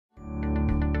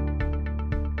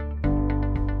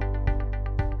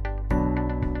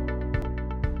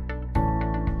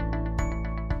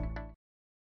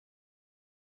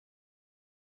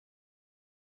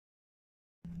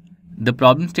The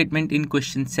problem statement in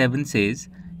question 7 says,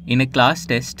 in a class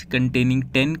test containing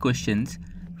 10 questions,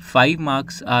 5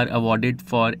 marks are awarded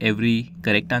for every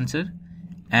correct answer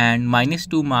and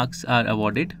 -2 marks are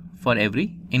awarded for every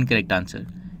incorrect answer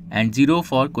and 0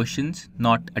 for questions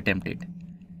not attempted.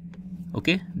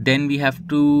 Okay, then we have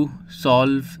to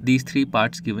solve these 3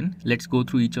 parts given. Let's go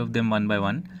through each of them one by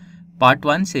one. Part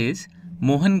 1 says,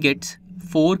 Mohan gets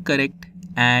 4 correct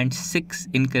and 6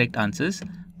 incorrect answers.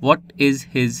 What is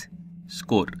his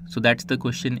score? So that's the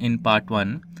question in part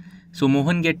 1. So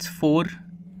Mohan gets 4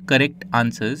 correct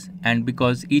answers, and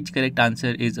because each correct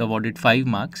answer is awarded 5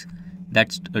 marks,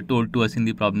 that's told to us in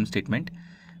the problem statement,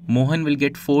 Mohan will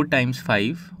get 4 times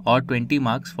 5 or 20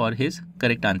 marks for his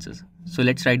correct answers. So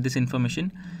let's write this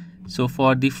information. So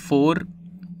for the 4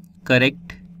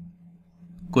 correct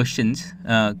questions,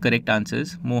 correct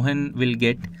answers, Mohan will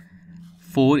get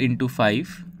 4 into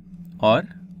 5 or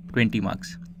 20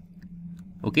 marks.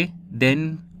 Okay,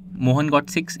 then Mohan got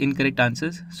 6 incorrect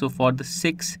answers. So for the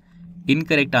 6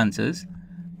 incorrect answers,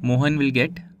 Mohan will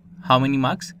get how many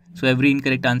marks? So every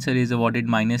incorrect answer is awarded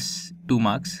 -2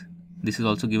 marks. This is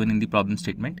also given in the problem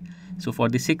statement. So for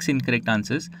the 6 incorrect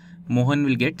answers, Mohan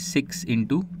will get 6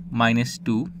 into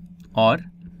 -2 or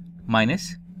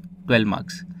 -12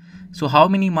 marks. So how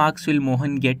many marks will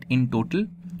Mohan get in total?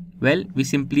 Well, we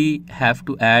simply have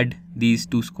to add these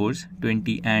two scores,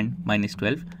 20 and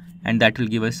 -12, and that will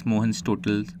give us Mohan's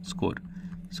total score.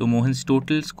 So Mohan's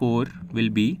total score will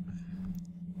be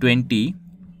 20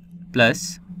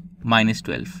 plus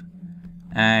 -12,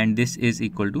 and this is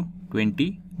equal to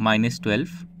 20 minus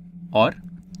 12 or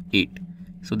 8.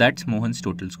 So that's Mohan's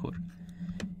total score.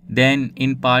 Then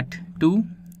in part 2,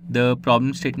 the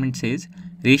problem statement says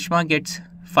Reshma gets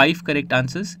 5 correct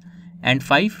answers and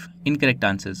 5 incorrect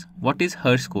answers. What is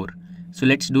her score? So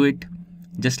let's do it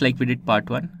just like we did part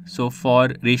 1. So for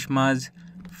Reshma's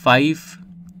 5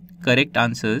 correct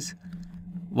answers,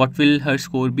 what will her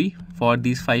score be for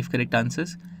these 5 correct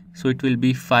answers? So it will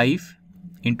be 5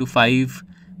 into 5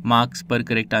 marks per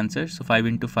correct answer. So 5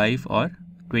 into 5 or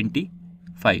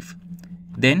 25.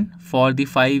 Then for the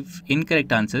 5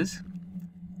 incorrect answers,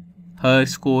 her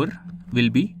score will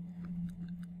be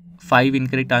 5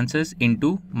 incorrect answers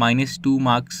into -2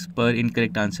 marks per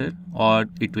incorrect answer, or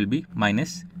it will be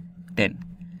 -10.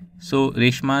 So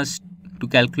to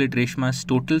calculate Reshma's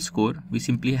total score, we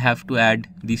simply have to add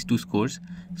these two scores.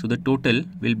 So the total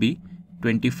will be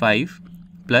 25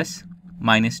 plus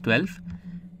 -12,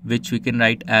 which we can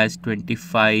write as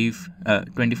 25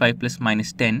 plus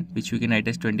 -10, which we can write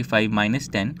as 25 minus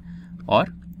 10 or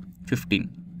 15.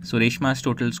 So Reshma's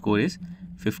total score is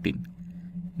 15.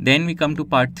 Then we come to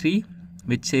part 3,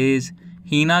 which says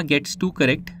Hina gets 2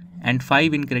 correct and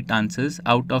 5 incorrect answers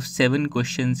out of 7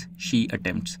 questions she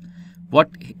attempts. What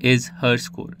is her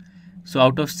score? So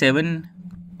out of 7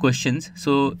 questions,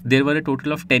 so there were a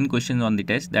total of 10 questions on the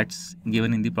test, that's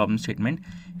given in the problem statement.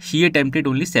 She attempted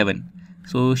only 7.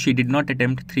 So she did not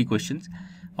attempt 3 questions.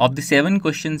 Of the 7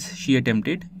 questions she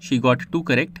attempted, she got 2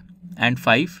 correct and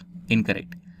 5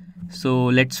 incorrect. So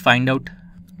let's find out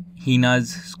Hina's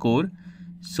score.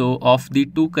 So of the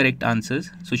 2 correct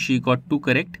answers, so she got 2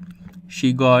 correct,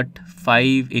 she got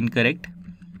 5 incorrect,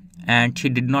 and she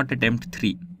did not attempt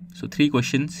 3. So 3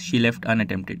 questions she left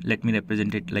unattempted. Let me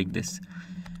represent it like this.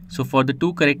 So for the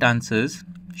 2 correct answers,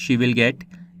 she will get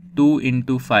 2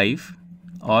 into 5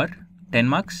 or 10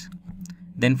 marks.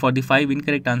 Then for the 5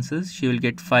 incorrect answers, she will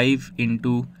get 5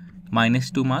 into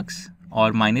 -2 marks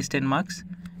or -10 marks.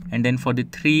 And then for the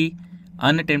 3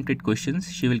 unattempted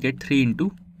questions, she will get 3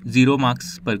 into 0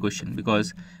 marks per question,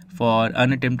 because for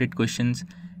unattempted questions,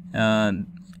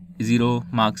 0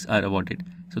 marks are awarded.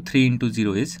 So 3 into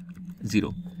 0 is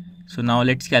 0. So now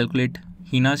let's calculate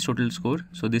Hina's total score.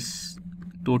 So this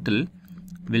total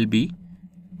will be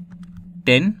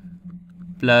 10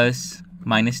 plus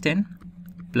 -10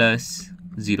 plus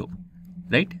 0,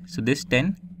 right? So this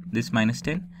 10, this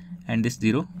 -10 and this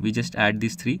 0, we just add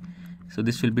these 3. So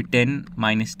this will be 10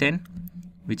 minus 10,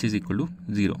 which is equal to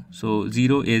 0. So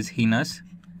 0 is Hina's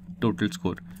total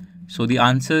score. So the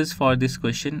answers for this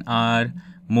question are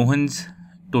Mohan's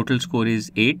total score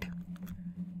is 8,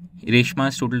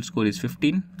 Reshma's total score is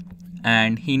 15,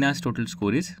 and Hina's total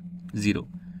score is 0.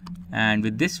 And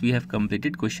with this, we have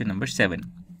completed question number 7.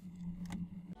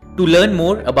 To learn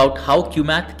more about how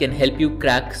QMath can help you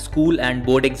crack school and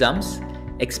board exams,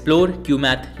 explore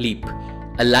QMath Leap,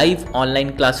 a live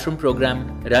online classroom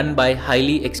program run by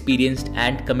highly experienced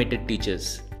and committed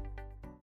teachers.